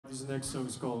This next song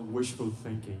is called Wishful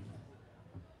Thinking.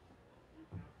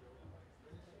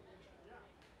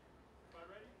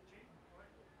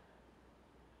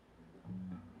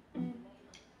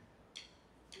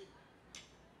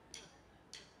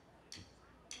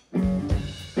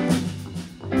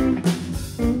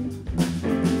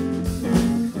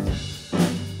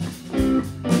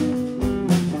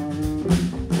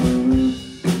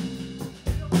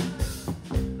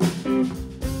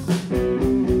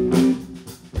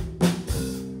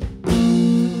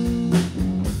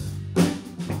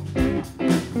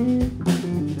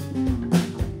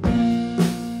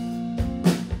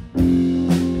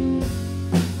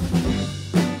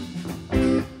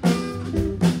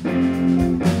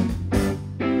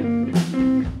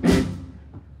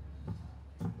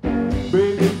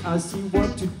 I see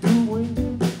what you're doing,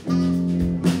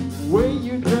 the way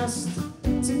you're dressed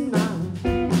tonight,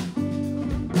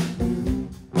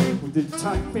 with the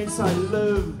tight pants I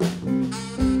love,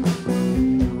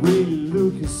 you're really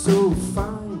looking so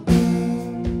fine.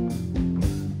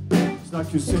 It's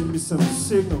like you sent me some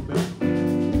signal,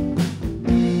 man.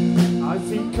 I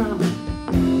think I'm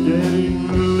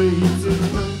getting late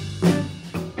tonight.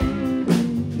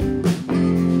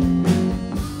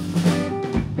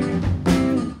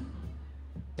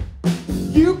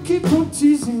 You keep on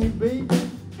teasing me, baby,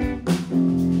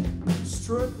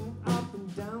 strutting up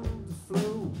and down the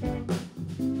floor.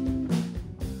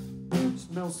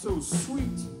 Smells so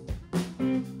sweet,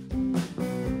 can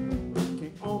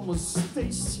almost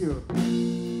taste you.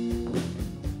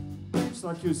 It's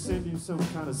like you're sending some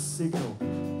kind of signal.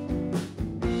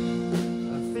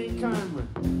 I think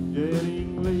I'm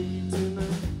getting late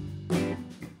tonight.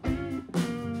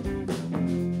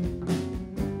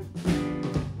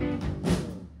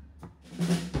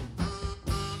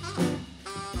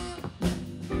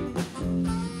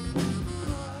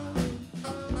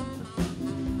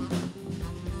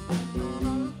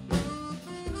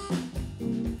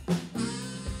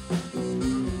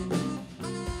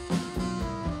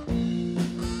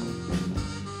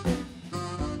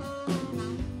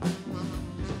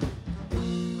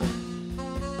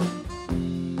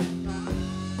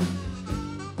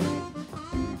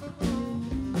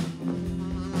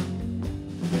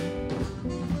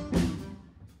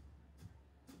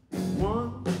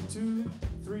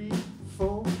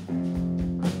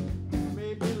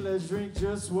 Drink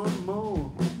just one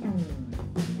more.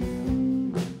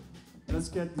 Let's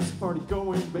get this party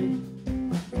going, baby.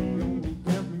 You only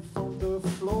get me from the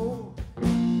floor.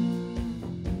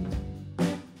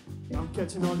 I'm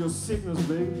catching all your signals,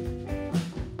 baby.